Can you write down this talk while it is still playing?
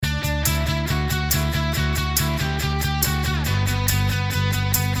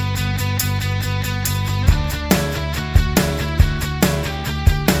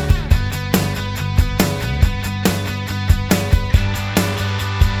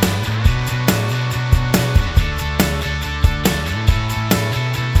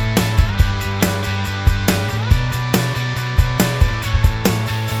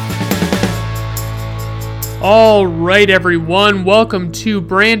All right, everyone. Welcome to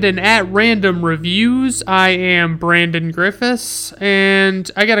Brandon at Random Reviews. I am Brandon Griffiths, and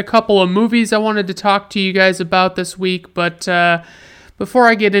I got a couple of movies I wanted to talk to you guys about this week, but before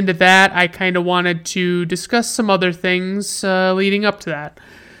I get into that, I kind of wanted to discuss some other things leading up to that.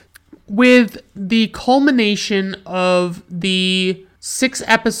 With the culmination of the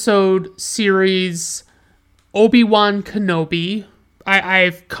 6-episode series Obi-Wan Kenobi,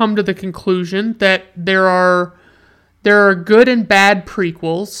 I've come to the conclusion that there are good and bad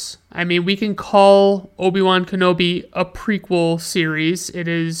prequels. I mean, we can call Obi-Wan Kenobi a prequel series. It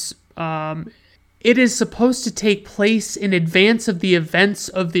is supposed to take place in advance of the events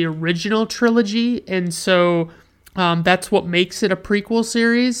of the original trilogy, and so that's what makes it a prequel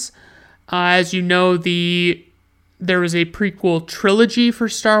series. As you know, there was a prequel trilogy for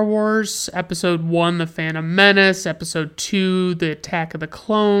Star Wars: Episode 1, The Phantom Menace; Episode 2, The Attack of the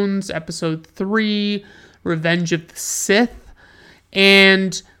Clones; Episode 3, Revenge of the Sith.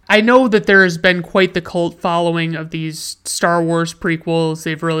 And I know that there has been quite the cult following of these Star Wars prequels.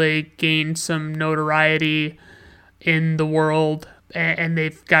 They've really gained some notoriety in the world, and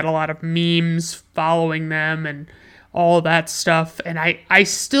they've got a lot of memes following them and all that stuff, and I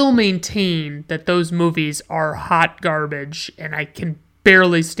still maintain that those movies are hot garbage, and I can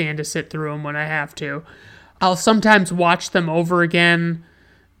barely stand to sit through them when I have to. I'll sometimes watch them over again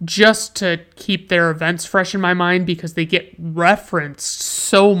just to keep their events fresh in my mind, because they get referenced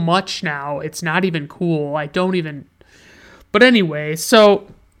so much now, it's not even cool. But anyway, so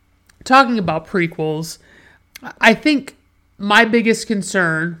talking about prequels, I think my biggest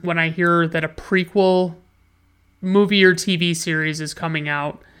concern when I hear that a prequel movie or TV series is coming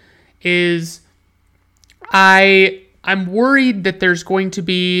out is I'm worried that there's going to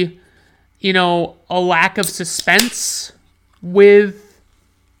be, a lack of suspense with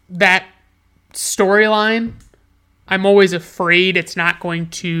that storyline. I'm always afraid it's not going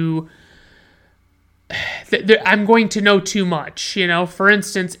to, I'm going to know too much. For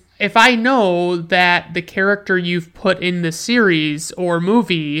instance, if I know that the character you've put in the series or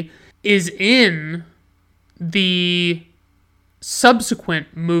movie is in the subsequent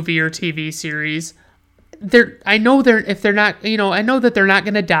movie or TV series, I know that they're not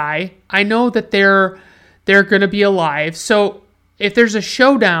going to die. I know that they're going to be alive. So if there's a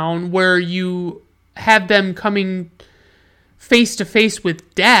showdown where you have them coming face to face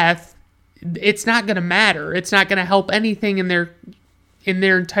with death, it's not going to matter. It's not going to help anything in their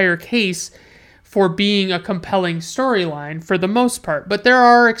entire case for being a compelling storyline for the most part. But there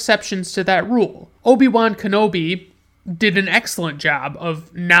are exceptions to that rule. Obi-Wan Kenobi did an excellent job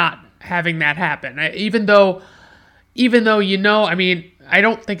of not having that happen. Even though, I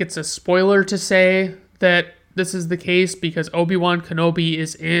don't think it's a spoiler to say that this is the case, because Obi-Wan Kenobi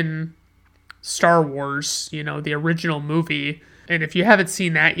is in Star Wars, the original movie. And if you haven't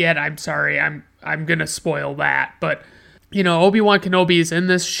seen that yet, I'm sorry, I'm going to spoil that. But, Obi-Wan Kenobi is in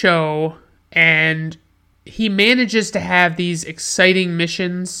this show, and he manages to have these exciting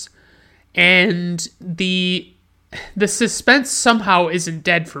missions, and the suspense somehow isn't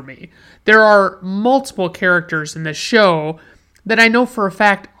dead for me. There are multiple characters in this show that I know for a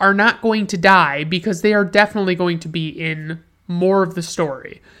fact are not going to die, because they are definitely going to be in more of the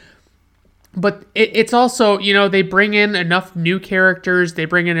story. But it's also, they bring in enough new characters, they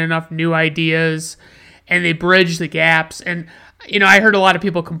bring in enough new ideas, and they bridge the gaps. And I heard a lot of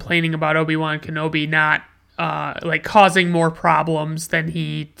people complaining about Obi-Wan Kenobi not causing more problems than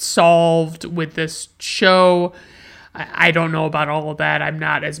he solved with this show. I don't know about all of that. I'm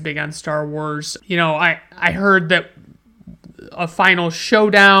not as big on Star Wars. I heard that a final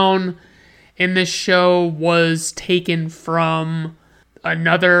showdown in this show was taken from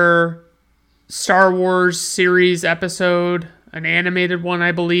another Star Wars series episode, an animated one,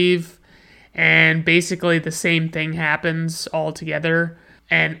 I believe. And basically the same thing happens altogether.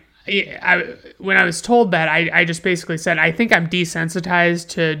 And when I was told that, I just basically said, I think I'm desensitized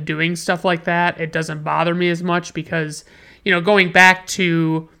to doing stuff like that. It doesn't bother me as much because, going back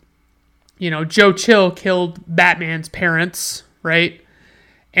to, Joe Chill killed Batman's parents, right?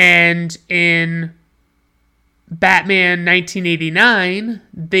 And in Batman 1989,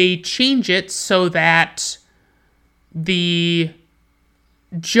 they change it so that the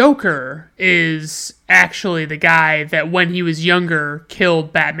Joker is actually the guy that when he was younger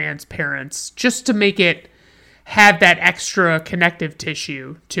killed Batman's parents, just to make it have that extra connective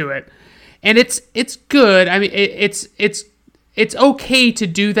tissue to it. And it's good. I mean, it's okay to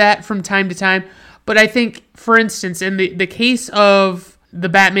do that from time to time, but I think, for instance, in the case of the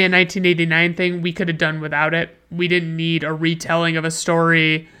Batman 1989 thing, we could have done without it. we didn't need a retelling of a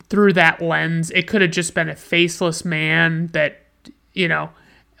story through that lens. It could have just been a faceless man that,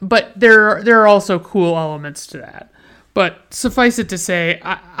 but there are also cool elements to that. But suffice it to say,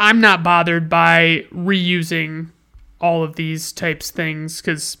 I'm not bothered by reusing all of these types of things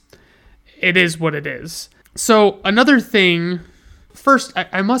because it is what it is. So another thing, first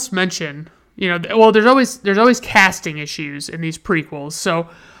I must mention, there's always casting issues in these prequels. So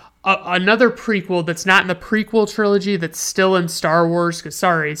another prequel that's not in the prequel trilogy that's still in Star Wars, because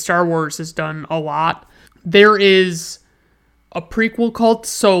Star Wars has done a lot. There is a prequel called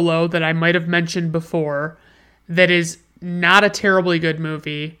Solo that I might have mentioned before that is not a terribly good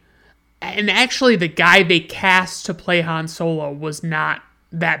movie. And actually the guy they cast to play Han Solo was not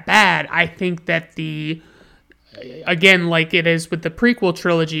that bad. I think that again, like it is with the prequel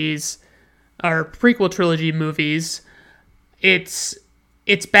trilogies or prequel trilogy movies, it's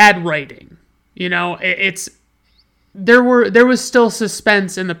bad writing. There was still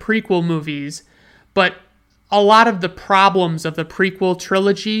suspense in the prequel movies, but a lot of the problems of the prequel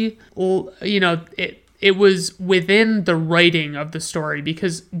trilogy, it was within the writing of the story,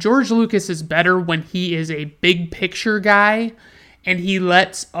 because George Lucas is better when he is a big picture guy and he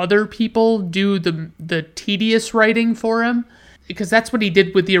lets other people do the tedious writing for him, because that's what he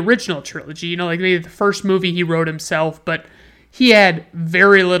did with the original trilogy. Like maybe the first movie he wrote himself, but he had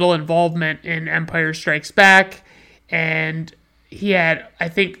very little involvement in Empire Strikes Back, and he had, I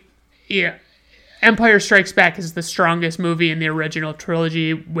think, Empire Strikes Back is the strongest movie in the original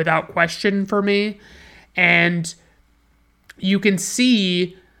trilogy without question for me. And you can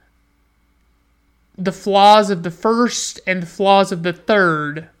see the flaws of the first and the flaws of the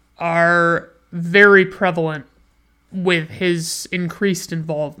third are very prevalent with his increased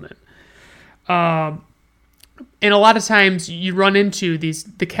involvement. And a lot of times you run into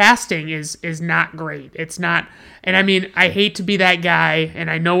the casting is not great. It's not, and I mean, I hate to be that guy, and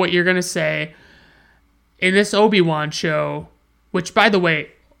I know what you're going to say. In this Obi-Wan show, which, by the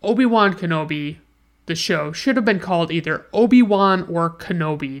way, Obi-Wan Kenobi, the show, should have been called either Obi-Wan or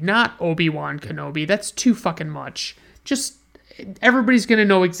Kenobi, not Obi-Wan Kenobi. That's too fucking much. Just, everybody's going to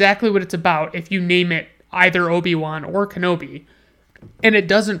know exactly what it's about if you name it either Obi-Wan or Kenobi. And it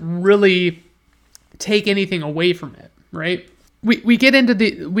doesn't really take anything away from it, right? We get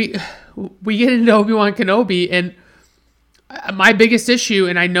into we get into Obi-Wan Kenobi, and my biggest issue,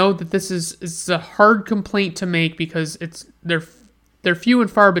 and I know that this is a hard complaint to make because they're few and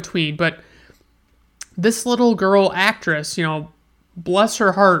far between, but this little girl actress, bless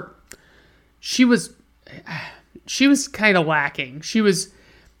her heart, she was kind of lacking.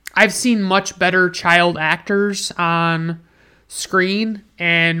 I've seen much better child actors on screen,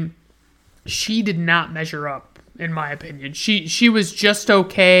 and she did not measure up, in my opinion. She was just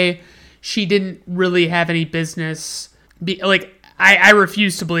okay. She didn't really have any business. I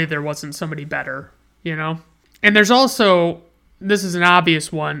refuse to believe there wasn't somebody better, And there's also, this is an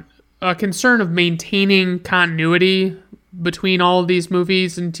obvious one, a concern of maintaining continuity between all of these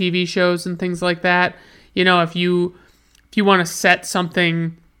movies and TV shows and things like that. If you want to set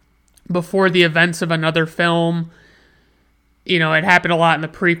something before the events of another film, it happened a lot in the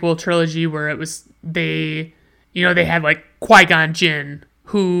prequel trilogy where it was, they had like Qui-Gon Jinn,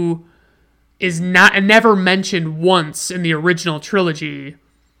 who is never mentioned once in the original trilogy,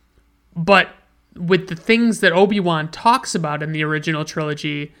 but with the things that Obi-Wan talks about in the original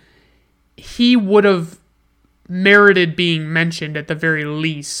trilogy, he would have merited being mentioned at the very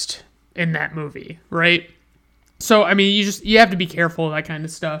least in that movie, right? So, I mean, you have to be careful of that kind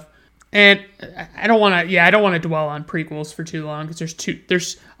of stuff. And I don't want to dwell on prequels for too long because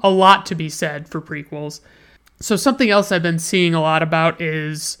there's a lot to be said for prequels. So something else I've been seeing a lot about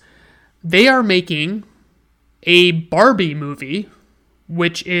is they are making a Barbie movie,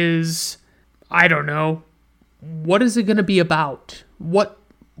 which is, I don't know, what is it going to be about? What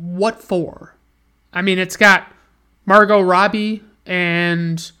for? I mean, it's got Margot Robbie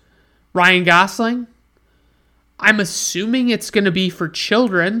and Ryan Gosling. I'm assuming it's going to be for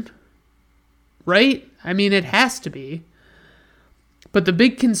children, right? I mean, it has to be. But the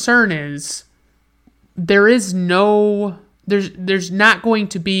big concern is there's not going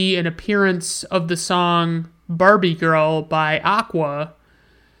to be an appearance of the song Barbie Girl by Aqua.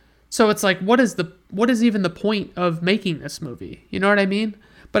 So it's like, what is even the point of making this movie? You know what I mean?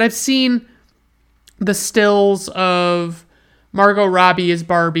 But I've seen the stills of Margot Robbie as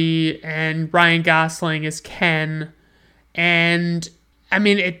Barbie and Ryan Gosling as Ken. And I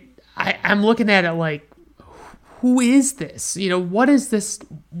mean, I'm looking at it like, who is this? What is this?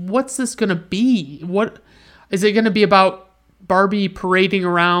 What's this going to be? What is it going to be about Barbie parading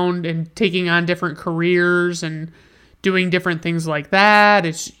around and taking on different careers and doing different things like that?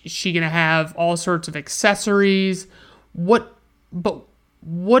 Is she going to have all sorts of accessories? But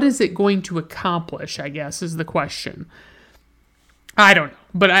what is it going to accomplish, I guess, is the question. I don't know.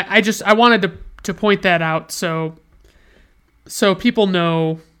 But I wanted to point that out so people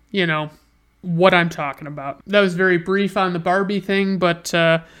know, what I'm talking about. That was very brief on the Barbie thing, but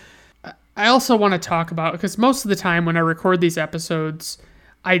I also want to talk about, because most of the time when I record these episodes,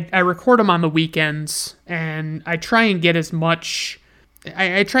 I record them on the weekends, and I try and get as much,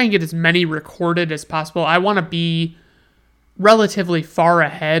 I try and get as many recorded as possible. I want to be relatively far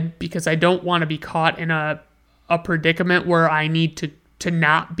ahead because I don't want to be caught in a predicament where I need to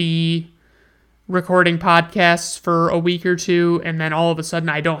not be recording podcasts for a week or two, and then all of a sudden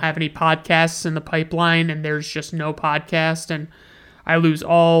I don't have any podcasts in the pipeline, and there's just no podcast, and I lose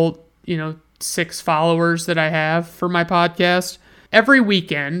all, 6 followers that I have for my podcast. Every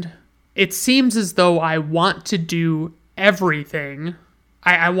weekend, it seems as though I want to do everything.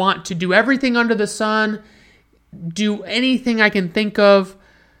 I want to do everything under the sun, do anything I can think of.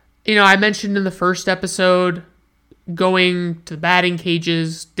 I mentioned in the first episode going to the batting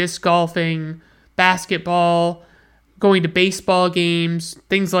cages, disc golfing, basketball, going to baseball games,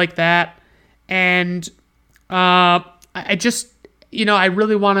 things like that. And I just, I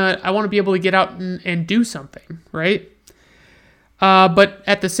really want to be able to get out and do something, right? But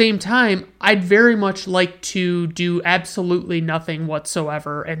at the same time, I'd very much like to do absolutely nothing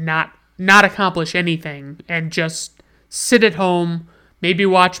whatsoever and not accomplish anything and just sit at home, maybe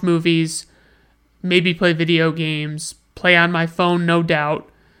watch movies, maybe play video games, play on my phone, no doubt,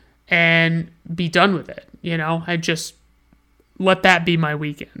 and be done with it. I just let that be my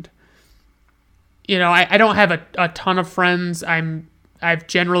weekend. I don't have a ton of friends. I've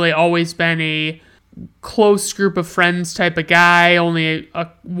generally always been a close group of friends type of guy, only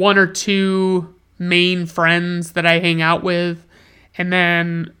one or two main friends that I hang out with. And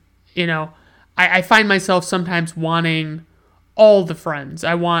then, I find myself sometimes wanting all the friends.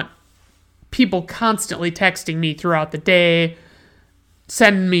 I want people constantly texting me throughout the day,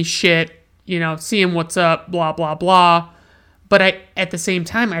 sending me shit, seeing what's up, blah, blah, blah. But at the same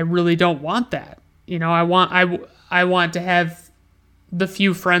time, I really don't want that. I want to have the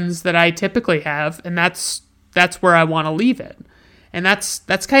few friends that I typically have, and that's where I want to leave it. And that's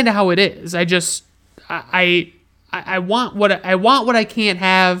kind of how it is. I want what I can't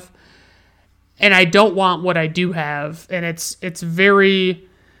have, and I don't want what I do have. And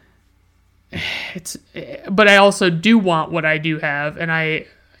but I also do want what I do have, and I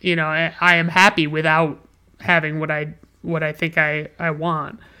am happy without having what I think I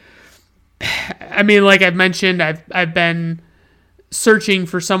want. I mean, like I've mentioned, I've been searching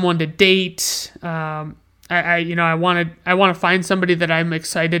for someone to date. I want to find somebody that I'm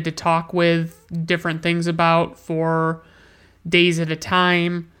excited to talk with different things about for days at a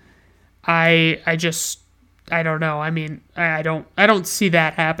time. I don't know. I mean, I don't see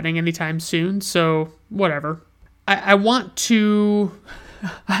that happening anytime soon. So whatever. I want to.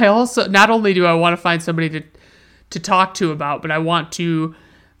 I also, not only do I want to find somebody to talk to about, but I want to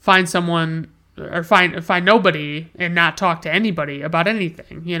find someone or find nobody and not talk to anybody about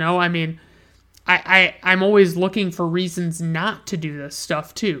anything. I mean, I'm always looking for reasons not to do this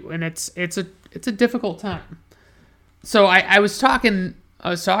stuff too, and it's a difficult time. So I was talking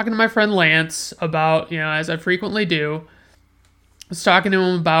to my friend Lance about, as I frequently do. I was talking to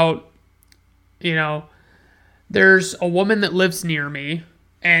him about, there's a woman that lives near me,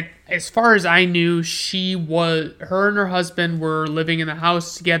 and as far as I knew, her and her husband were living in the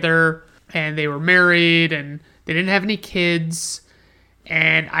house together, and they were married, and they didn't have any kids,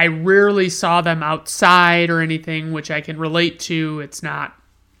 and I rarely saw them outside or anything, which I can relate to. It's not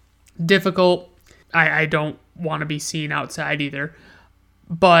difficult. I don't want to be seen outside either.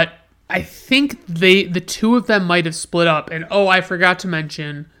 But I think the two of them might have split up. And I forgot to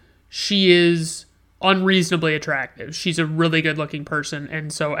mention, she is unreasonably attractive. She's a really good looking person.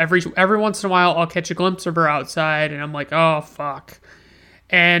 And so every once in a while I'll catch a glimpse of her outside and I'm like, oh fuck.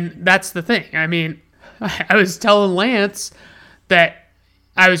 And that's the thing. I mean, I was telling Lance that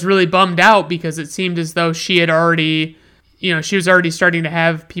I was really bummed out because it seemed as though she had already, she was already starting to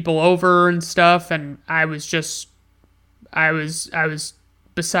have people over and stuff. And I was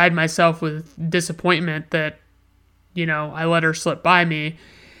beside myself with disappointment that, I let her slip by me.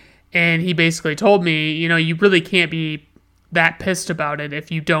 And he basically told me, you really can't be that pissed about it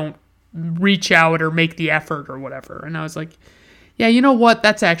if you don't reach out or make the effort or whatever. And I was like, yeah, you know what?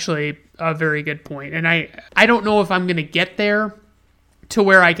 That's actually a very good point. And I don't know if I'm going to get there to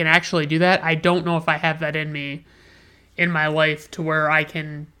where I can actually do that. I don't know if I have that in me in my life to where I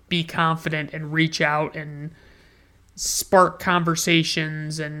can be confident and reach out and spark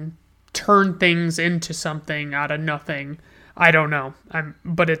conversations and turn things into something out of nothing. I don't know. I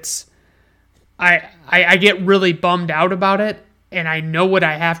get really bummed out about it, and I know what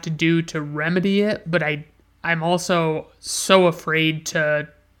I have to do to remedy it, but I'm also so afraid to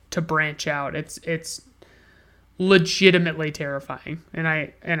branch out. It's legitimately terrifying, and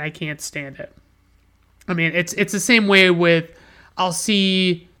I can't stand it. I mean, it's the same way with, I'll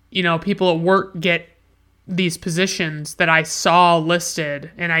see, people at work get these positions that I saw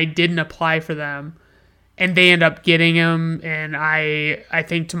listed and I didn't apply for them, and they end up getting them, and I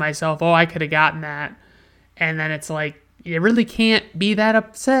think to myself, oh, I could have gotten that. And then it's like, you really can't be that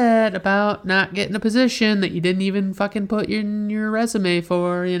upset about not getting a position that you didn't even fucking put in your resume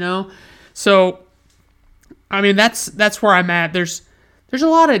for, So, I mean, that's where I'm at. There's a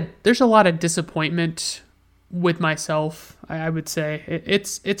lot of disappointment with myself, I would say.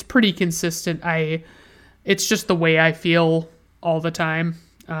 It's pretty consistent. It's just the way I feel all the time.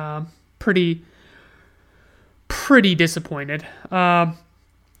 Pretty disappointed.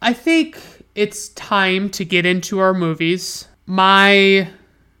 I think it's time to get into our movies. My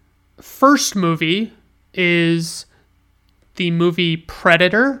first movie is the movie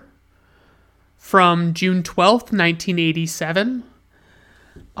Predator from June 12th, 1987.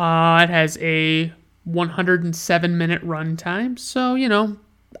 It has a 107-minute runtime, so,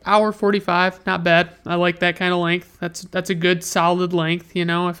 hour 45, not bad. I like that kind of length. That's a good, solid length,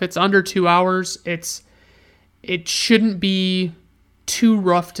 If it's under 2 hours, it shouldn't be too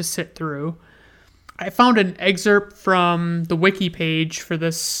rough to sit through. I found an excerpt from the wiki page for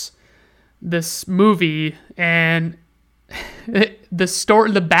this movie, and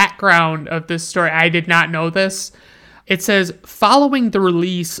the background of this story, I did not know this. It says, following the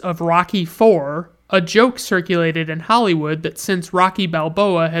release of Rocky IV, a joke circulated in Hollywood that since Rocky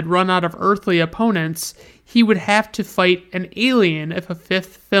Balboa had run out of earthly opponents, he would have to fight an alien if a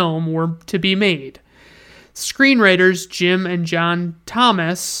fifth film were to be made. Screenwriters Jim and John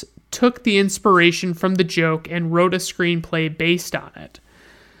Thomas took the inspiration from the joke and wrote a screenplay based on it.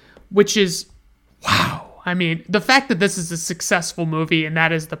 Which is, wow. I mean, the fact that this is a successful movie and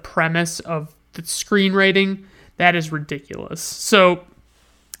that is the premise of the screenwriting, that is ridiculous. So,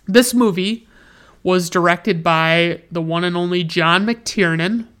 this movie was directed by the one and only John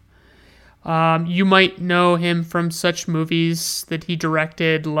McTiernan. You might know him from such movies that he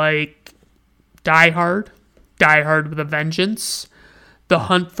directed like Die Hard with a Vengeance, The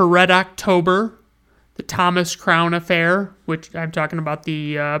Hunt for Red October, The Thomas Crown Affair, which I'm talking about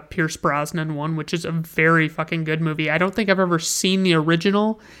the Pierce Brosnan one, which is a very fucking good movie. I don't think I've ever seen the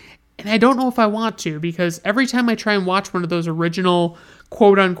original, and I don't know if I want to, because every time I try and watch one of those original,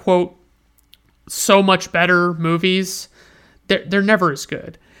 quote-unquote, so much better movies, they're never as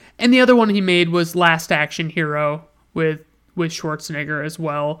good. And the other one he made was Last Action Hero with Schwarzenegger as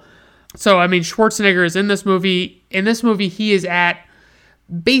well. So, I mean, Schwarzenegger is in this movie. In this movie, he is at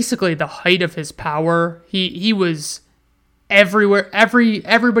basically the height of his power. He was everywhere.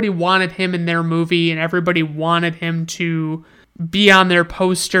 Everybody wanted him in their movie, and everybody wanted him to be on their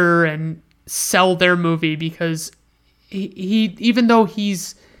poster and sell their movie, because he even though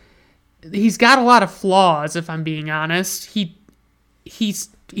he's got a lot of flaws, if I'm being honest, he's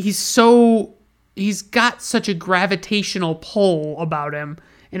got such a gravitational pull about him,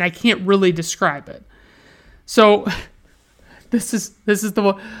 and I can't really describe it. So this is the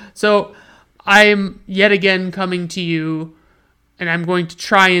one. So I'm yet again coming to you, and I'm going to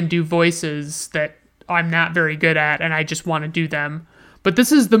try and do voices that I'm not very good at, and I just want to do them. But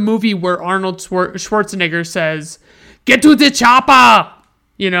this is the movie where Arnold Schwarzenegger says, "Get to the chopper!"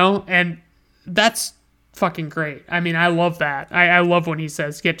 And that's fucking great. I mean, I love that. I love when he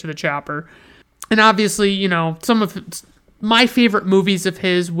says, "Get to the chopper." And obviously, some of my favorite movies of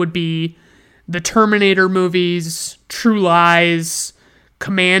his would be the Terminator movies, True Lies,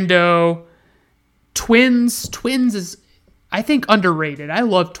 Commando, Twins. Twins is, I think, underrated. I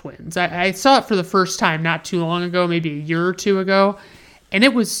love Twins. I saw it for the first time not too long ago, maybe a year or two ago, and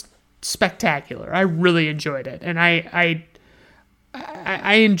it was spectacular. I really enjoyed it, and I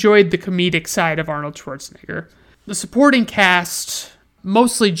enjoyed the comedic side of Arnold Schwarzenegger. The supporting cast,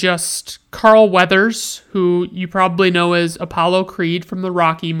 mostly just Carl Weathers, who you probably know as Apollo Creed from the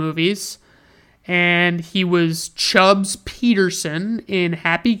Rocky movies, and he was Chubbs Peterson in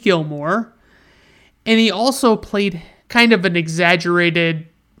Happy Gilmore, and he also played kind of an exaggerated,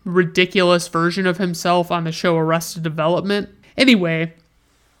 ridiculous version of himself on the show Arrested Development. Anyway,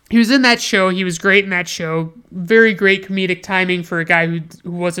 he was in that show. He was great in that show. Very great comedic timing for a guy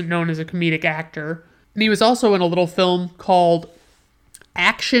who wasn't known as a comedic actor. And he was also in a little film called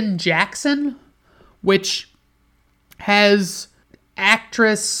Action Jackson, which has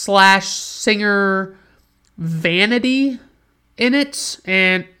actress slash singer Vanity in it.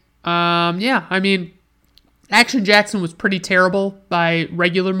 And yeah, I mean, Action Jackson was pretty terrible by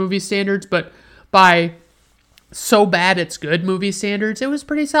regular movie standards, but by so bad it's good movie standards, it was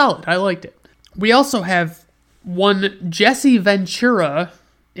pretty solid. I liked it. We also have one Jesse Ventura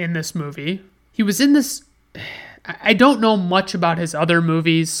in this movie. He was in this... I don't know much about his other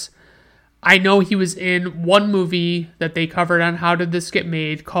movies. I know he was in one movie that they covered on How Did This Get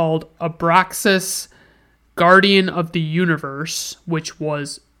Made called Abraxas, Guardian of the Universe, which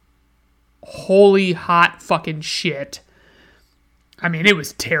was holy hot fucking shit. I mean, it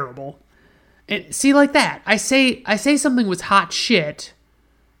was terrible. And see, like that, I say something was hot shit,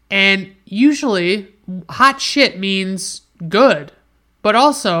 and usually hot shit means good, but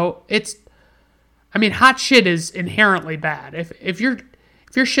also hot shit is inherently bad. If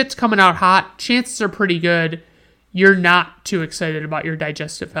your shit's coming out hot, chances are pretty good you're not too excited about your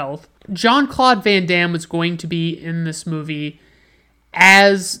digestive health. Jean-Claude Van Damme was going to be in this movie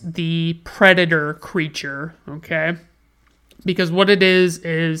as the predator creature, okay? Because what it is,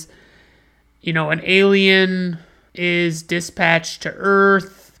 an alien is dispatched to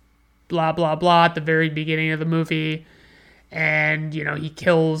Earth, blah, blah, blah, at the very beginning of the movie. And, he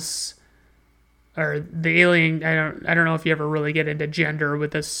kills, or the alien, I don't know if you ever really get into gender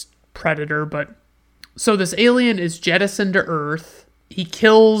with this predator, but so this alien is jettisoned to Earth. He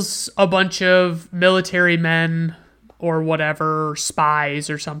kills a bunch of military men or whatever, or spies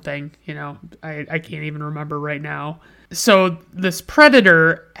or something, I can't even remember right now. So this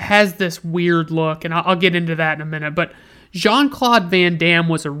predator has this weird look, and I'll get into that in a minute, but Jean-Claude Van Damme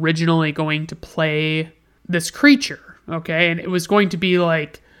was originally going to play this creature, okay? And it was going to be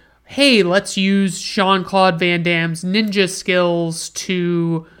like, hey, let's use Jean-Claude Van Damme's ninja skills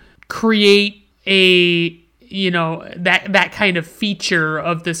to create a, that kind of feature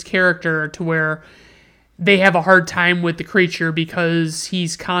of this character to where they have a hard time with the creature because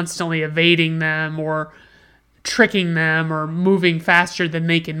he's constantly evading them or tricking them or moving faster than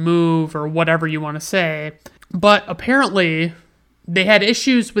they can move or whatever you want to say. But apparently they had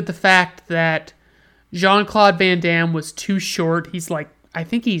issues with the fact that Jean-Claude Van Damme was too short. I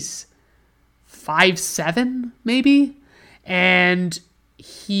think he's 5'7", maybe. And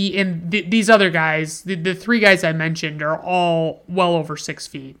these other guys, the three guys I mentioned, are all well over 6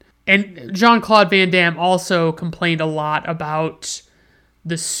 feet. And Jean-Claude Van Damme also complained a lot about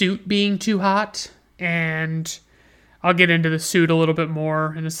the suit being too hot. And I'll get into the suit a little bit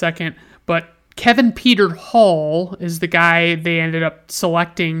more in a second. But Kevin Peter Hall is the guy they ended up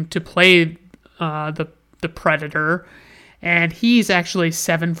selecting to play the Predator. And he's actually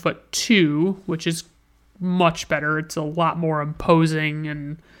 7'2", which is much better. It's a lot more imposing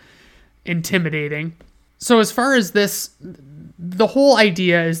and intimidating. So as far as this, the whole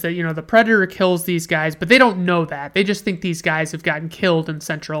idea is that, the Predator kills these guys, but they don't know that. They just think these guys have gotten killed in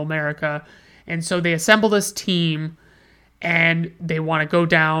Central America. And so they assemble this team and they want to go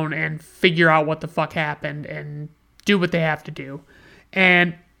down and figure out what the fuck happened and do what they have to do.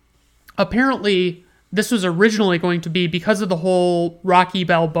 And apparently this was originally going to be, because of the whole Rocky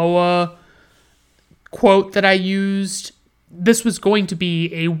Balboa quote that I used, this was going to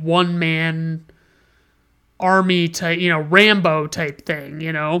be a one-man army type, Rambo type thing,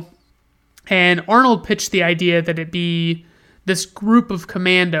 And Arnold pitched the idea that it be this group of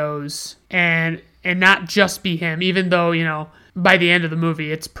commandos and not just be him, even though, by the end of the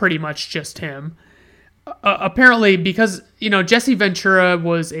movie, it's pretty much just him. Apparently, because, Jesse Ventura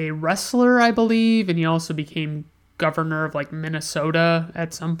was a wrestler, I believe, and he also became governor of, Minnesota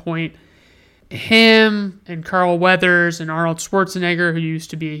at some point. Him and Carl Weathers and Arnold Schwarzenegger, who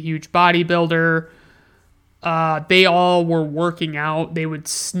used to be a huge bodybuilder, they all were working out. They would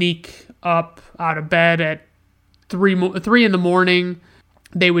sneak up out of bed at 3 in the morning.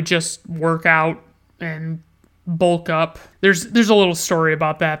 They would just work out and bulk up. There's a little story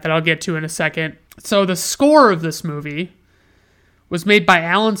about that I'll get to in a second. So the score of this movie was made by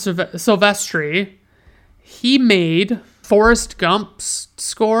Alan Silvestri. He made Forrest Gump's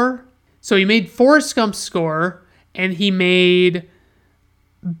score. So he made Forrest Gump's score, and he made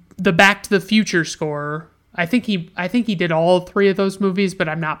the Back to the Future score. I think he did all three of those movies, but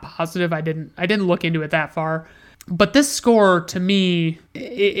I'm not positive. I didn't look into it that far. But this score, to me,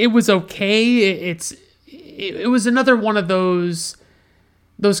 it was okay. It was another one of those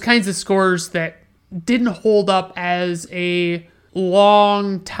kinds of scores that didn't hold up as a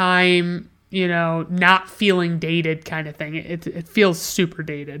long time, not feeling dated kind of thing. It feels super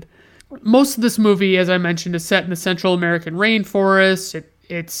dated. most of this movie, as I mentioned, is set in the Central American rainforest.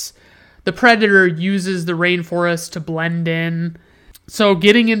 It's the Predator uses the rainforest to blend in. So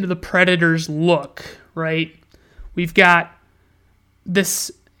getting into the Predator's look, right? We've got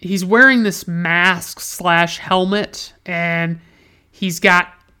this, he's wearing this mask / helmet, and he's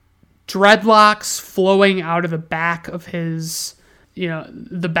got dreadlocks flowing out of the back of his,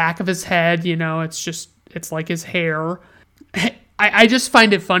 the back of his head, it's like his hair. I just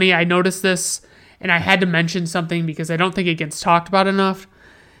find it funny. I noticed this, and I had to mention something because I don't think it gets talked about enough.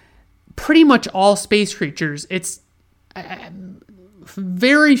 Pretty much all space creatures, it's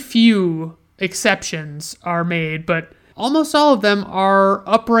very few exceptions are made, but almost all of them are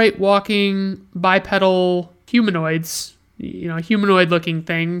upright walking bipedal humanoids, humanoid-looking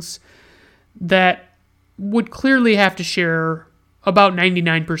things that would clearly have to share about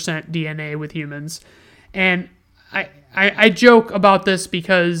 99% DNA with humans. And I joke about this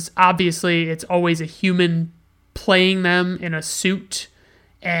because obviously it's always a human playing them in a suit,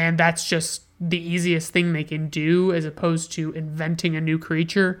 and that's just the easiest thing they can do as opposed to inventing a new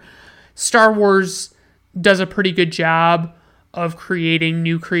creature. Star Wars does a pretty good job of creating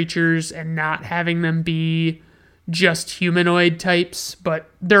new creatures and not having them be just humanoid types, but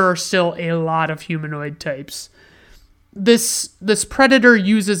there are still a lot of humanoid types. This Predator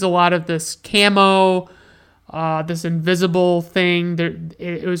uses a lot of this camo, this invisible thing.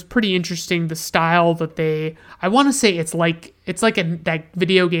 It was pretty interesting, the style that I want to say it's like that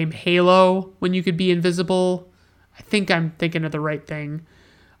video game Halo when you could be invisible. I think I'm thinking of the right thing.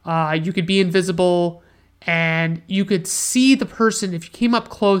 You could be invisible and you could see the person. If you came up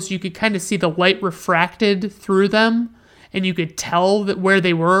close, you could kind of see the light refracted through them, and you could tell where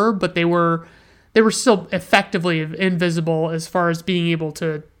they were, but they were still effectively invisible as far as being able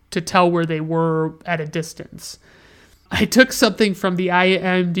to tell where they were at a distance. I took something from the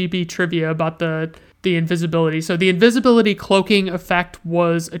IMDb trivia about the invisibility. So the invisibility cloaking effect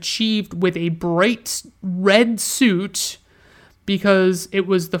was achieved with a bright red suit because it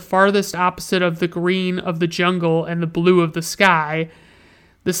was the farthest opposite of the green of the jungle and the blue of the sky,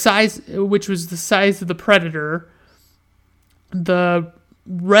 which was the size of the Predator. The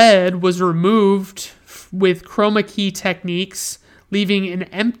red was removed with chroma key techniques, leaving an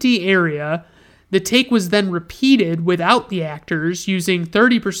empty area. The take was then repeated without the actors using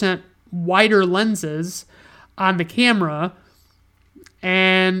 30% wider lenses on the camera.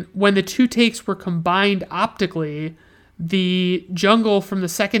 And when the two takes were combined optically, the jungle from the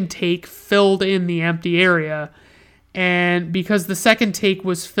second take filled in the empty area. And because the second take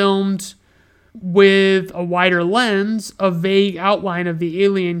was filmed with a wider lens, a vague outline of the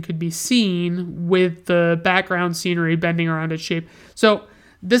alien could be seen with the background scenery bending around its shape. So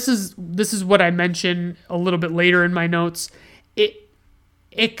this is what I mentioned a little bit later in my notes.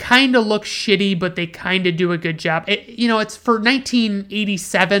 It kind of looks shitty, but they kind of do a good job. It's for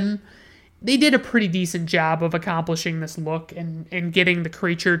 1987. They did a pretty decent job of accomplishing this look and getting the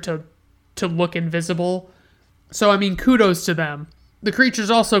creature to look invisible. So, I mean, kudos to them. The creature's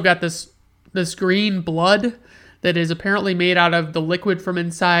also got this green blood that is apparently made out of the liquid from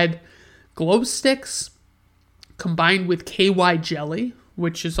inside glow sticks combined with KY jelly,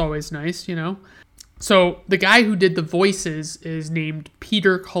 which is always nice, So the guy who did the voices is named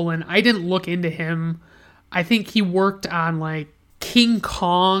Peter Cullen. I didn't look into him. I think he worked on like King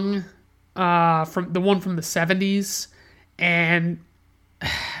Kong, from the one from the 70s. And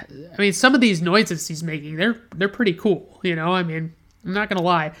I mean, some of these noises he's making, they're pretty cool, I mean, I'm not going to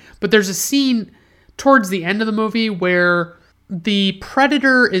lie. But there's a scene towards the end of the movie where the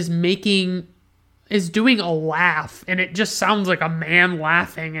Predator is doing a laugh, and it just sounds like a man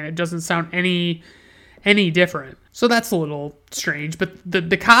laughing, and it doesn't sound any different. So that's a little strange. But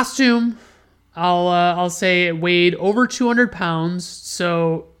the costume, I'll say it weighed over 200 pounds,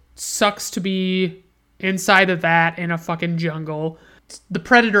 so sucks to be inside of that in a fucking jungle. The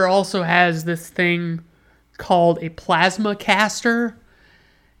Predator also has this thing called a plasma caster,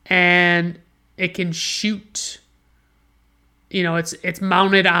 and it can shoot, it's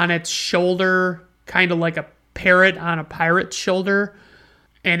mounted on its shoulder, kind of like a parrot on a pirate's shoulder,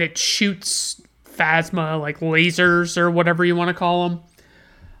 and it shoots phasma, like lasers or whatever you want to call them,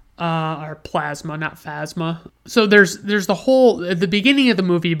 or plasma, not phasma. So there's the whole, at the beginning of the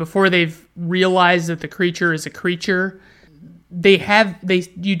movie, before they've realized that the creature is a creature,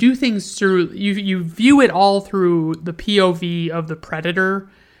 you do things through, you view it all through the POV of the Predator,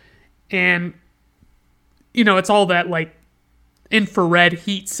 and it's all that like infrared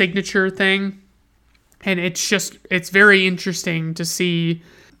heat signature thing, and it's very interesting to see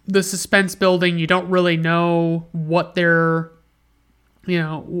the suspense building. You don't really know what they're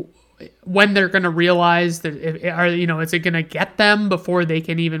when they're going to realize that, is it going to get them before they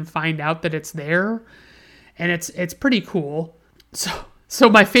can even find out that it's there? And it's pretty cool. So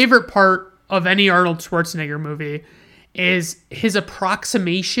my favorite part of any Arnold Schwarzenegger movie is his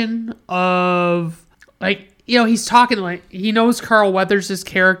approximation of, he's talking he knows Carl Weathers'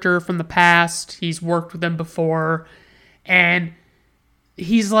 character from the past. He's worked with him before. And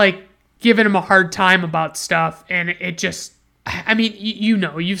he's giving him a hard time about stuff. And it just,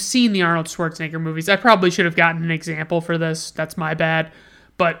 you've seen the Arnold Schwarzenegger movies. I probably should have gotten an example for this. That's my bad.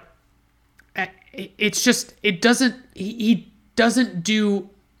 But it's just, he doesn't do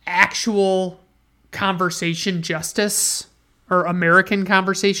actual conversation justice or American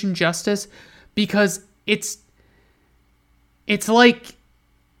conversation justice, because it's like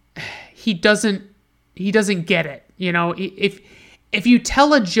he doesn't get it. If you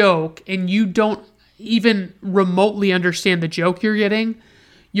tell a joke and you don't even remotely understand the joke you're getting,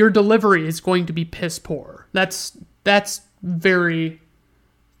 your delivery is going to be piss poor. That's very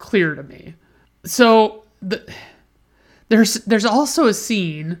clear to me. So there's also a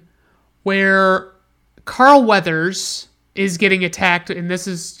scene where Carl Weathers is getting attacked, and this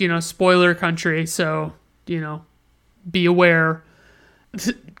is, spoiler country, so, be aware.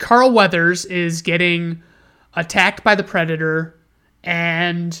 Carl Weathers is getting attacked by the Predator,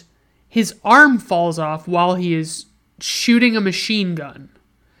 and his arm falls off while he is shooting a machine gun.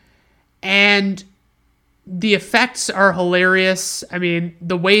 And the effects are hilarious.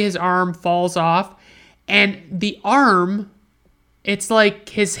 The way his arm falls off, and the arm, it's like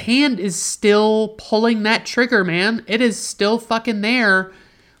his hand is still pulling that trigger, man. It is still fucking there,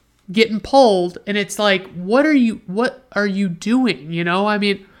 getting pulled, and it's like, what are you doing?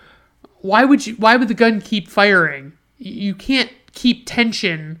 Why would the gun keep firing? You can't keep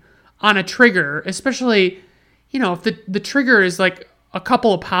tension on a trigger, especially, if the trigger is like a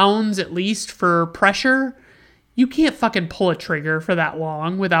couple of pounds at least for pressure. You can't fucking pull a trigger for that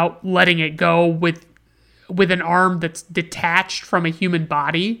long without letting it go with an arm that's detached from a human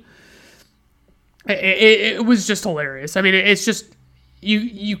body. It was just hilarious. It's just,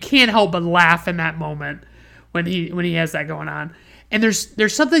 you can't help but laugh in that moment when he has that going on. And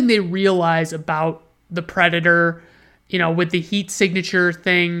there's something they realize about the Predator, with the heat signature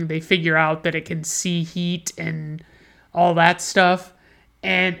thing. They figure out that it can see heat and all that stuff.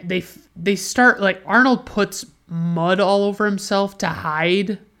 And they start, Arnold puts mud all over himself to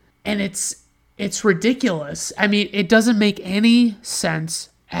hide, and it's ridiculous. It doesn't make any sense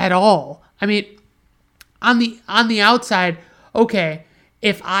at all. On the outside, okay,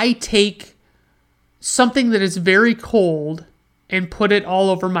 if I take something that is very cold and put it all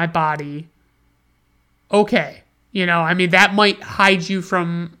over my body, okay, that might hide you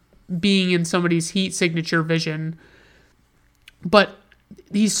from being in somebody's heat signature vision. But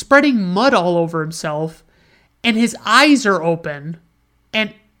he's spreading mud all over himself, and his eyes are open,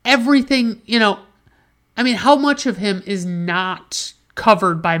 and everything, how much of him is not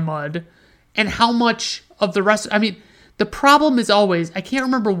covered by mud, and how much of the rest, the problem is always, I can't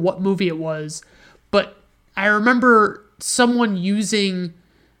remember what movie it was, but I remember someone using,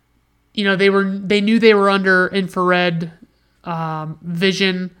 they knew they were under infrared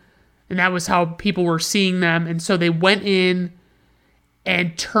vision, and that was how people were seeing them, and so they went in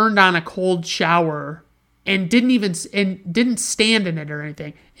and turned on a cold shower and didn't stand in it or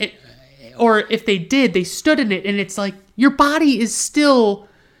anything. Or if they did, they stood in it, and it's like, your body is still,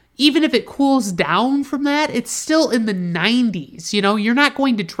 even if it cools down from that, it's still in the 90s. You're not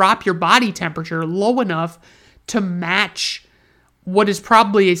going to drop your body temperature low enough to match what is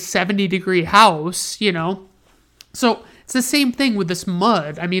probably a 70-degree house, So it's the same thing with this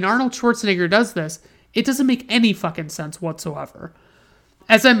mud. Arnold Schwarzenegger does this. It doesn't make any fucking sense whatsoever.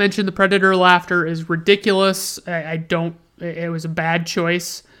 As I mentioned, the Predator laughter is ridiculous. It was a bad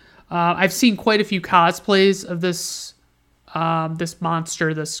choice. I've seen quite a few cosplays of this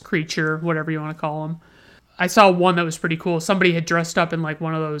monster, this creature, whatever you want to call him. I saw one that was pretty cool. Somebody had dressed up in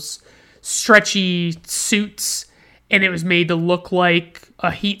one of those stretchy suits, and it was made to look like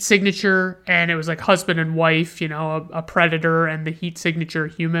a heat signature, and it was like husband and wife, a Predator and the heat signature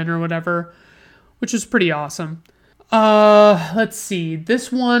human or whatever, which was pretty awesome. Let's see.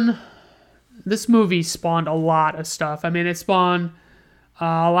 This movie spawned a lot of stuff. It spawned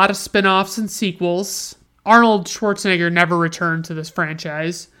a lot of spin-offs and sequels. Arnold Schwarzenegger never returned to this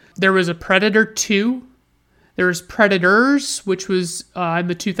franchise. There was a Predator 2. There was Predators, which was in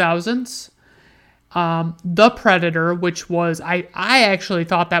the 2000s. The Predator, which was, I actually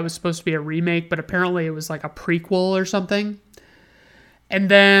thought that was supposed to be a remake, but apparently it was like a prequel or something. And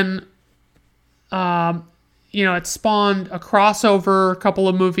then it spawned a crossover, a couple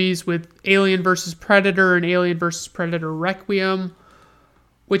of movies with Alien vs. Predator and Alien vs. Predator Requiem,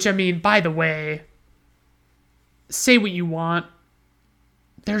 which, I mean, by the way, say what you want,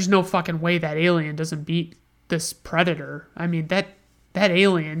 there's no fucking way that alien doesn't beat this Predator. I mean, that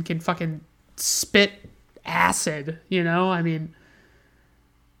alien can fucking spit acid, I mean,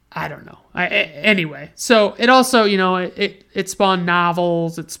 I don't know. Anyway, so it also, it spawned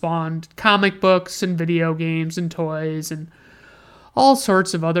novels, it spawned comic books and video games and toys and all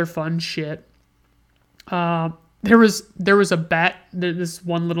sorts of other fun shit. There was a bet, this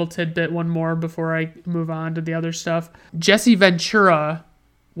one little tidbit, one more before I move on to the other stuff. Jesse Ventura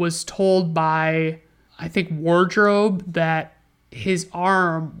was told by, I think, Wardrobe that his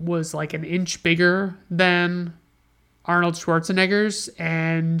arm was like an inch bigger than Arnold Schwarzenegger's,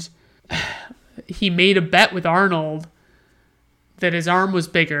 and he made a bet with Arnold that his arm was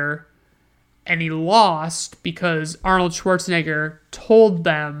bigger, and he lost because Arnold Schwarzenegger told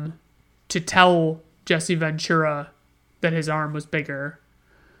them to tell Jesse Ventura that his arm was bigger.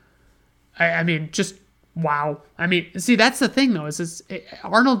 I mean, just wow. I mean, see, that's the thing though,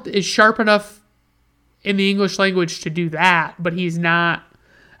 Arnold is sharp enough in the English language to do that, but he's not.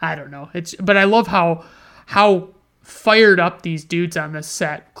 I don't know. But I love how fired up these dudes on this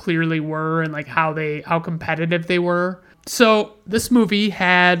set clearly were, and like how competitive they were. So this movie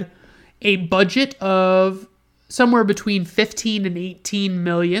had a budget of somewhere between 15 and 18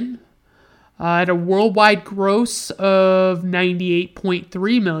 million. At a worldwide gross of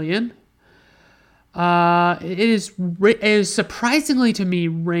 98.3 million. It is surprisingly to me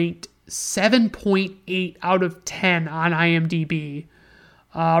ranked 7.8 out of 10 on IMDb.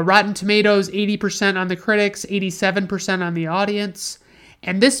 Rotten Tomatoes, 80% on the critics, 87% on the audience.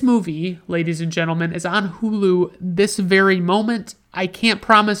 And this movie, ladies and gentlemen, is on Hulu this very moment. I can't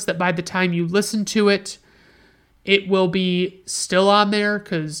promise that by the time you listen to it, it will be still on there,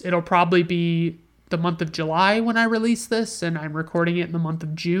 because it'll probably be the month of July when I release this, and I'm recording it in the month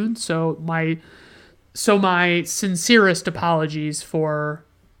of June. So my sincerest apologies for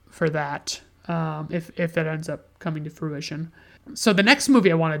that, if it ends up coming to fruition. So the next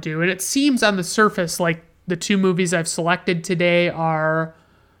movie I want to do, and it seems on the surface like the two movies I've selected today are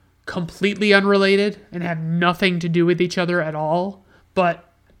completely unrelated and have nothing to do with each other at all, but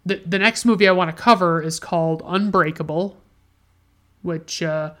the next movie I want to cover is called Unbreakable, which,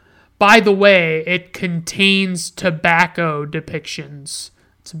 by the way, it contains tobacco depictions.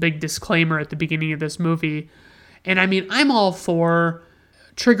 It's a big disclaimer at the beginning of this movie. And I mean, I'm all for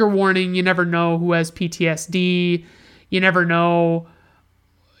trigger warning. You never know who has PTSD. You never know,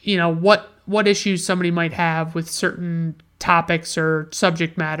 what issues somebody might have with certain topics or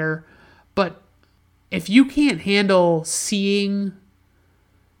subject matter. But if you can't handle seeing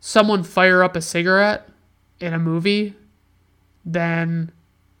someone fire up a cigarette in a movie, then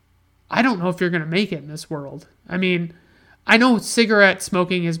I don't know if you're going to make it in this world. I mean, I know cigarette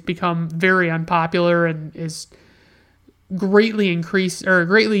smoking has become very unpopular and is greatly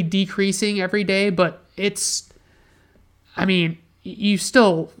decreasing every day, but you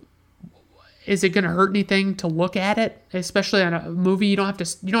still, is it going to hurt anything to look at it? Especially on a movie, you don't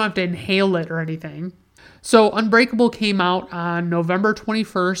have to inhale it or anything. So Unbreakable came out on November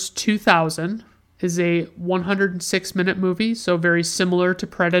 21st, 2000. Is a 106-minute movie, so very similar to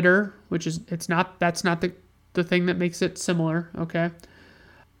Predator, that's not the thing that makes it similar, okay?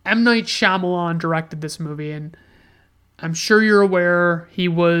 M. Night Shyamalan directed this movie, and I'm sure you're aware he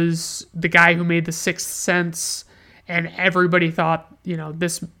was the guy who made The Sixth Sense, and everybody thought,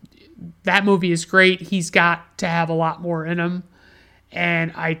 that movie is great. He's got to have a lot more in him,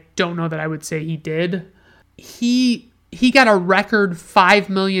 and I don't know that I would say he did. He got a record $5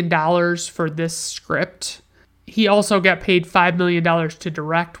 million for this script. He also got paid $5 million to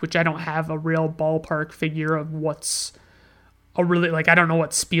direct, which I don't have a real ballpark figure of what's I don't know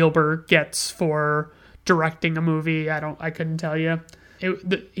what Spielberg gets for directing a movie. I couldn't tell you.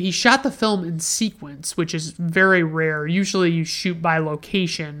 He shot the film in sequence, which is very rare. Usually you shoot by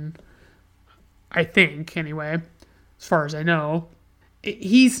location, I think, anyway, as far as I know.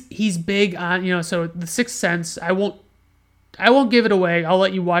 He's big on, so The Sixth Sense, I won't give it away. I'll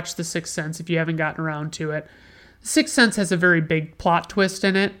let you watch The Sixth Sense if you haven't gotten around to it. The Sixth Sense has a very big plot twist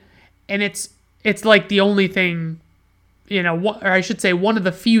in it, and it's like the only thing, or I should say one of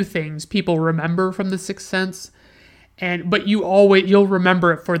the few things people remember from The Sixth Sense, but you'll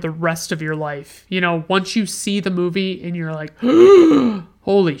remember it for the rest of your life. Once you see the movie and you're like,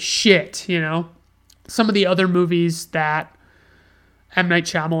 holy shit, Some of the other movies that M. Night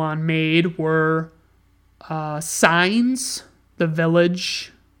Shyamalan made were Signs, The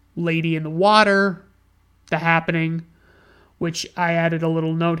Village, Lady in the Water, The Happening, which I added a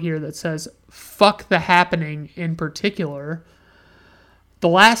little note here that says, fuck The Happening in particular. The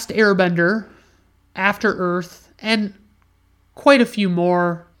Last Airbender, After Earth, and quite a few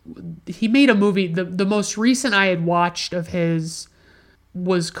more. He made a movie, the most recent I had watched of his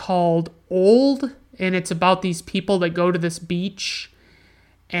was called Old, and it's about these people that go to this beach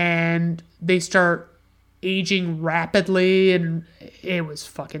and they start aging rapidly, and it was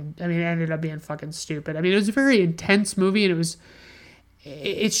fucking, I mean, it ended up being fucking stupid. I mean, it was a very intense movie, and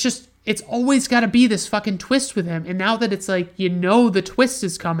it's always got to be this fucking twist with him, and now that it's like, you know, the twist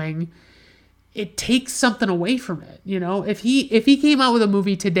is coming, it takes something away from it, you know? If he came out with a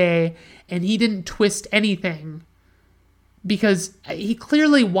movie today and he didn't twist anything, because he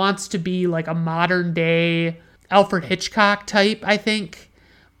clearly wants to be like a modern day Alfred Hitchcock type, I think,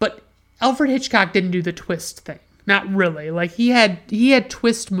 but Alfred Hitchcock didn't do the twist thing. Not really. Like he had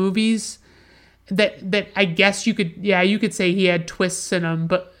twist movies that I guess you could say he had twists in them,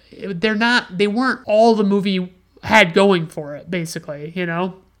 but they weren't all the movie had going for it, basically, you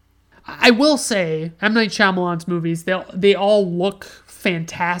know? I will say, M. Night Shyamalan's movies, they all look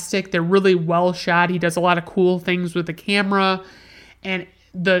fantastic. They're really well shot. He does a lot of cool things with the camera, and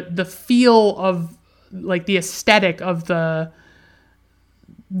the feel of, like, the aesthetic of the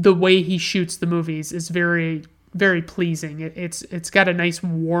way he shoots the movies is very, very pleasing. It's got a nice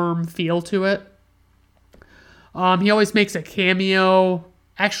warm feel to it. He always makes a cameo.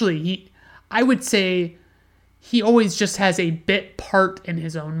 Actually, I would say he always just has a bit part in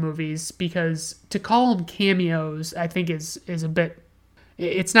his own movies, because to call them cameos, I think is a bit,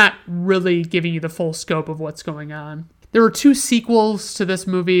 it's not really giving you the full scope of what's going on. There were 2 sequels to this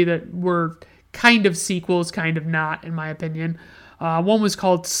movie that were kind of sequels, kind of not, in my opinion. One was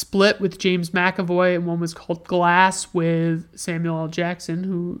called Split with James McAvoy, and one was called Glass with Samuel L. Jackson,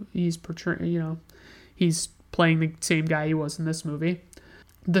 who he's portraying, you know, he's playing the same guy he was in this movie.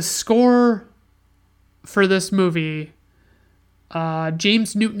 The score for this movie,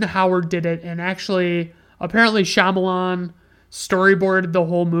 James Newton Howard did it, and actually, apparently Shyamalan storyboarded the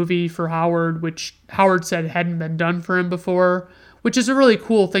whole movie for Howard, which Howard said hadn't been done for him before, which is a really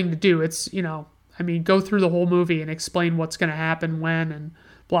cool thing to do. It's, you know, I mean, go through the whole movie and explain what's going to happen when and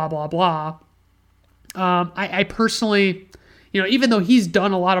blah, blah, blah. I personally, you know, even though he's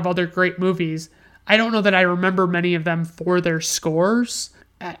done a lot of other great movies, I don't know that I remember many of them for their scores.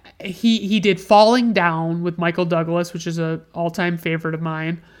 He did Falling Down with Michael Douglas, which is an all-time favorite of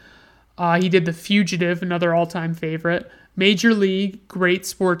mine. He did The Fugitive, another all-time favorite. Major League, great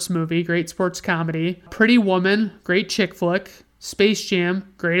sports movie, great sports comedy. Pretty Woman, great chick flick. Space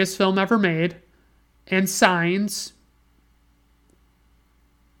Jam, greatest film ever made. And Signs.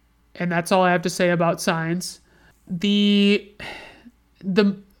 And that's all I have to say about Signs. The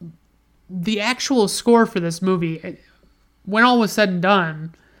actual score for this movie, when all was said and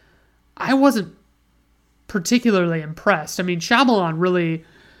done, I wasn't particularly impressed. I mean, Shyamalan really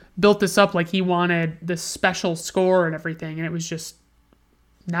built this up like he wanted this special score and everything, and it was just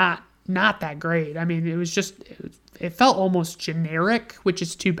not that great. I mean, it felt almost generic, which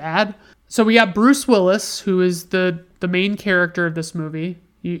is too bad. So we got Bruce Willis, who is the main character of this movie.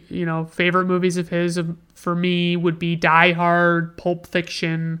 You know, favorite movies of his for me would be Die Hard, Pulp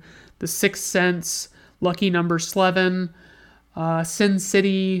Fiction, The Sixth Sense, Lucky Number 11, Sin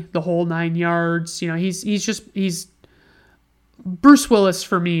City, The Whole Nine Yards. You know, he's Bruce Willis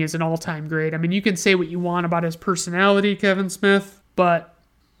for me is an all-time great. I mean, you can say what you want about his personality, Kevin Smith, but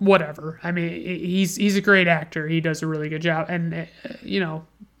whatever. I mean, he's a great actor. He does a really good job, and you know,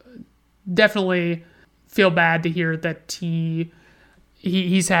 definitely feel bad to hear that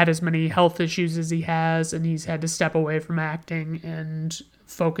he's had as many health issues as he has, and he's had to step away from acting and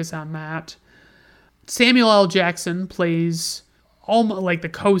focus on that. Samuel L. Jackson plays almost like the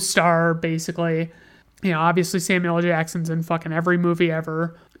co-star, basically. You know, obviously Samuel L. Jackson's in fucking every movie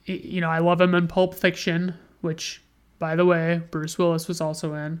ever. You know, I love him in Pulp Fiction, which, by the way, Bruce Willis was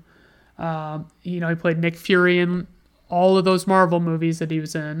also in. You know, he played Nick Fury in all of those Marvel movies that he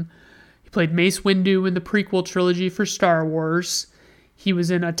was in. He played Mace Windu in the prequel trilogy for Star Wars. He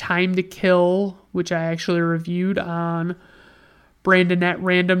was in A Time to Kill, which I actually reviewed on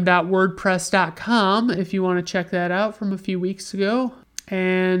brandonetrandom.wordpress.com if you want to check that out from a few weeks ago.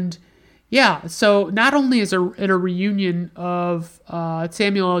 And yeah, so not only is it a reunion of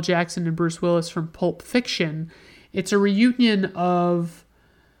Samuel L. Jackson and Bruce Willis from Pulp Fiction, it's a reunion of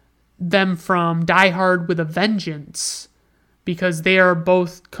them from Die Hard with a Vengeance, because they are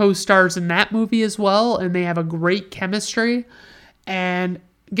both co-stars in that movie as well, and they have a great chemistry. And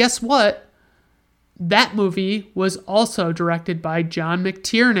guess what? That movie was also directed by John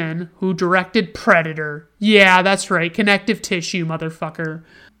McTiernan, who directed Predator. Yeah, that's right. Connective tissue, motherfucker.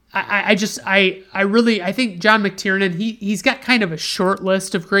 I think John McTiernan, he's got kind of a short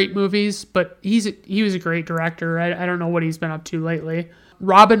list of great movies, but he was a great director. I don't know what he's been up to lately.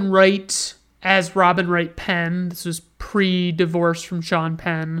 Robin Wright as Robin Wright Penn. This was pre-divorce from Sean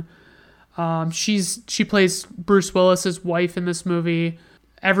Penn. She plays Bruce Willis's wife in this movie.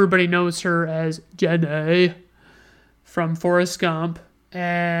 Everybody knows her as Jenny from Forrest Gump,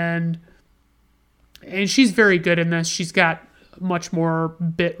 and she's very good in this. She's got much more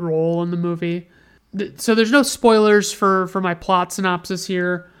bit role in the movie. So there's no spoilers for my plot synopsis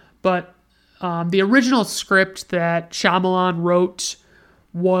here, but the original script that Shyamalan wrote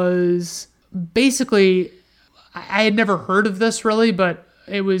was basically, I had never heard of this really, but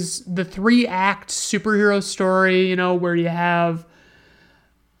it was the 3-act superhero story, where you have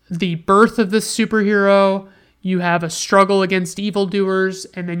the birth of this superhero, you have a struggle against evildoers,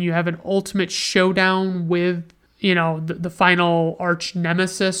 and then you have an ultimate showdown with the final arch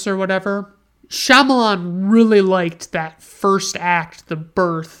nemesis or whatever. Shyamalan really liked that first act, the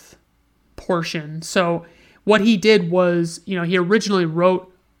birth portion. So what he did was, he originally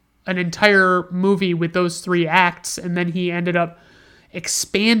wrote an entire movie with those 3 acts, and then he ended up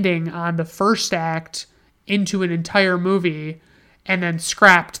expanding on the first act into an entire movie, and then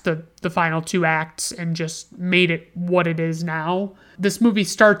scrapped the final 2 acts and just made it what it is now. This movie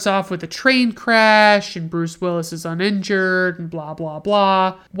starts off with a train crash and Bruce Willis is uninjured and blah, blah,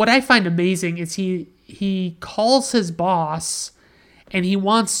 blah. What I find amazing is he calls his boss and he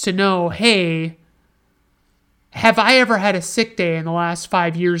wants to know, hey, have I ever had a sick day in the last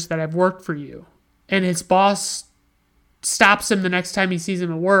 5 years that I've worked for you? And his boss stops him the next time he sees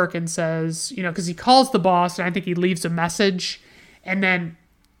him at work and says, because he calls the boss and I think he leaves a message. And then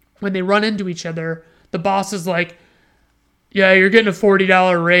when they run into each other, the boss is like, yeah, you're getting a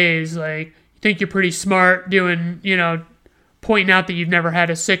 $40 raise. Like, you think you're pretty smart doing, pointing out that you've never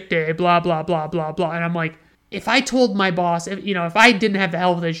had a sick day, blah, blah, blah, blah, blah. And I'm like, if I told my boss, if I didn't have the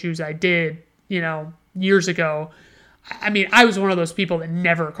health issues I did, years ago, I was one of those people that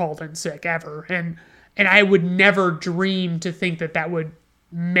never called in sick ever. And I would never dream to think that would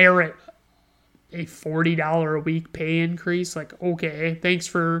merit a $40 a week pay increase. Like, okay, thanks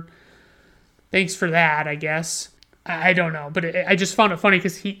for that, I guess. I don't know, but I just found it funny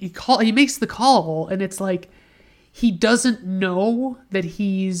because he makes the call and it's like he doesn't know that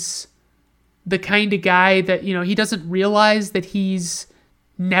he's the kind of guy that, he doesn't realize that he's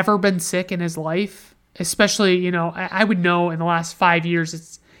never been sick in his life. Especially, I would know in the last 5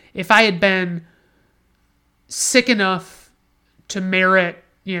 years, if I had been sick enough to merit,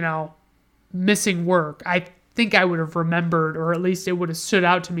 missing work, I think I would have remembered, or at least it would have stood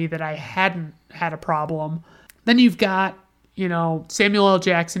out to me that I hadn't had a problem. Then you've got, Samuel L.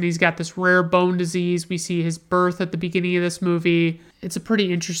 Jackson. He's got this rare bone disease. We see his birth at the beginning of this movie. It's a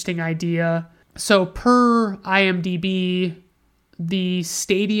pretty interesting idea. So per IMDb, the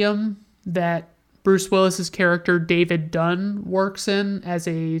stadium that Bruce Willis's character David Dunn works in as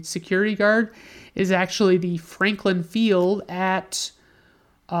a security guard is actually the Franklin Field at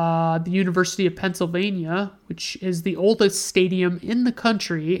the University of Pennsylvania, which is the oldest stadium in the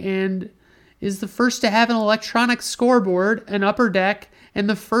country and is the first to have an electronic scoreboard, an upper deck, and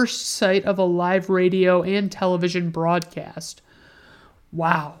the first site of a live radio and television broadcast.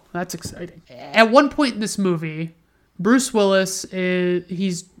 Wow, that's exciting. At one point in this movie, Bruce Willis,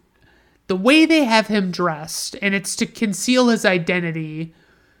 he's the way they have him dressed, and it's to conceal his identity.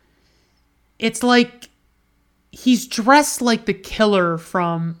 It's like he's dressed like the killer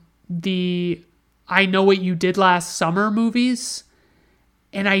from the I Know What You Did Last Summer movies.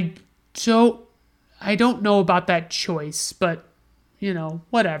 And I don't know about that choice, but,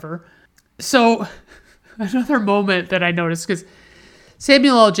 whatever. So another moment that I noticed, because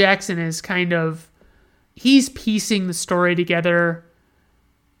Samuel L. Jackson is he's piecing the story together,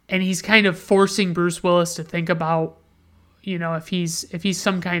 and he's kind of forcing Bruce Willis to think about, if he's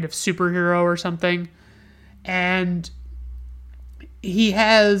some kind of superhero or something. And he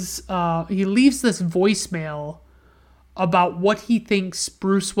leaves this voicemail about what he thinks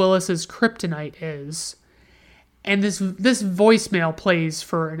Bruce Willis's kryptonite is. And this voicemail plays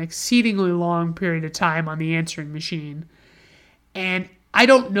for an exceedingly long period of time on the answering machine. And I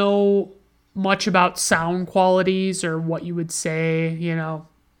don't know much about sound qualities or what you would say,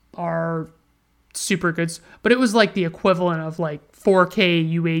 are super good. But it was like the equivalent of like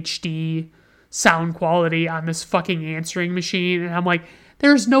 4K UHD sound quality on this fucking answering machine. And I'm like,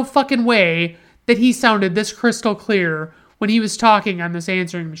 there's no fucking way that he sounded this crystal clear when he was talking on this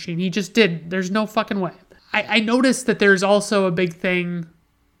answering machine. He just didn't. There's no fucking way. I noticed that there's also a big thing,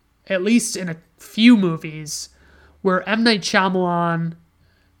 at least in a few movies, where M. Night Shyamalan,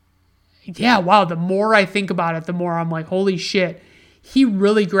 the more I think about it, the more I'm like, holy shit, he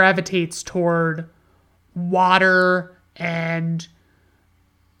really gravitates toward water and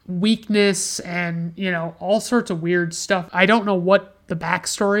weakness and, all sorts of weird stuff. I don't know what the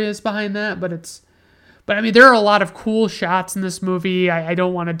backstory is behind that, but I mean, there are a lot of cool shots in this movie. I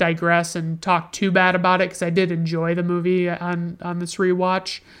don't want to digress and talk too bad about it because I did enjoy the movie on this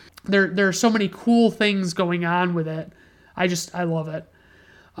rewatch. There are so many cool things going on with it. I love it.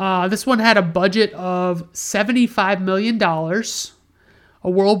 This one had a budget of $75 million, a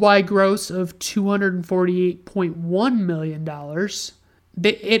worldwide gross of $248.1 million.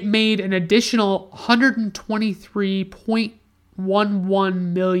 It made an additional $123.11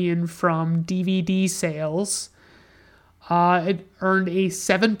 million from DVD sales. It earned a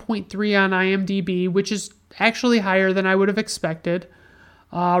 7.3 on IMDb, which is actually higher than I would have expected.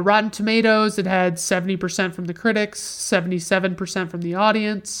 Rotten Tomatoes, it had 70% from the critics, 77% from the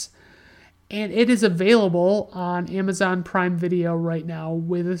audience, and it is available on Amazon Prime Video right now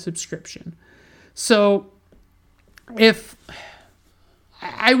with a subscription. So,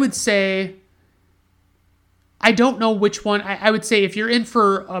 I would say, I don't know which one. I would say if you're in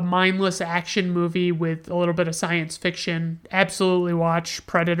for a mindless action movie with a little bit of science fiction, absolutely watch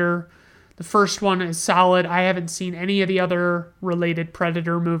Predator. The first one is solid. I haven't seen any of the other related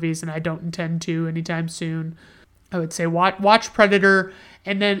Predator movies, and I don't intend to anytime soon. I would say watch Predator,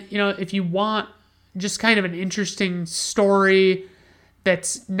 and then, if you want just kind of an interesting story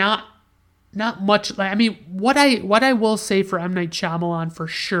that's not much. I mean, what I will say for M. Night Shyamalan for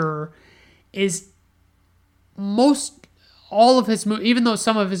sure is all of his movies, even though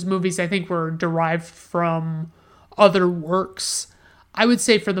some of his movies I think were derived from other works, I would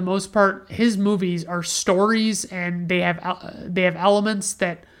say for the most part, his movies are stories, and they have elements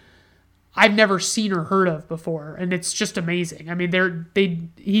that I've never seen or heard of before, and it's just amazing. I mean,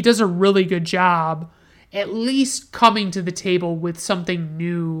 he does a really good job, at least coming to the table with something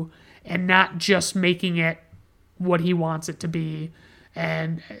new, and not just making it what he wants it to be,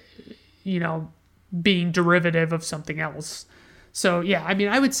 and being derivative of something else. So yeah, I mean,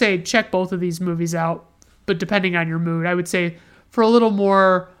 I would say check both of these movies out, but depending on your mood, I would say, for a little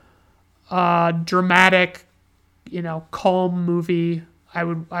more dramatic, calm movie, I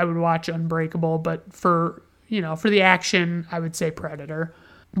would watch Unbreakable. But for the action, I would say Predator.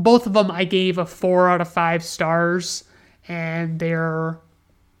 Both of them I gave a 4 out of 5 stars, and they're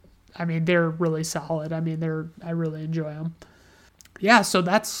really solid. I mean, I really enjoy them. Yeah, so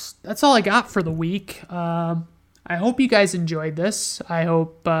that's all I got for the week. I hope you guys enjoyed this. I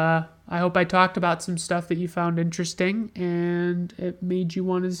hope I talked about some stuff that you found interesting, and it made you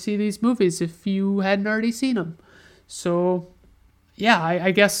want to see these movies if you hadn't already seen them. So, yeah,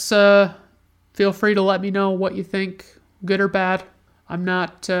 I guess feel free to let me know what you think, good or bad. I'm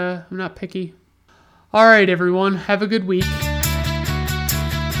not picky. All right, everyone, have a good week.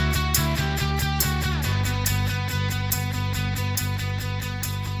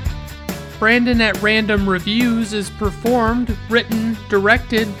 Brandon at Random Reviews is performed, written,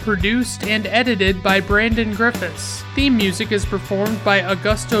 directed, produced, and edited by Brandon Griffiths. Theme music is performed by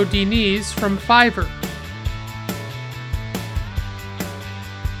Augusto Diniz from Fiverr.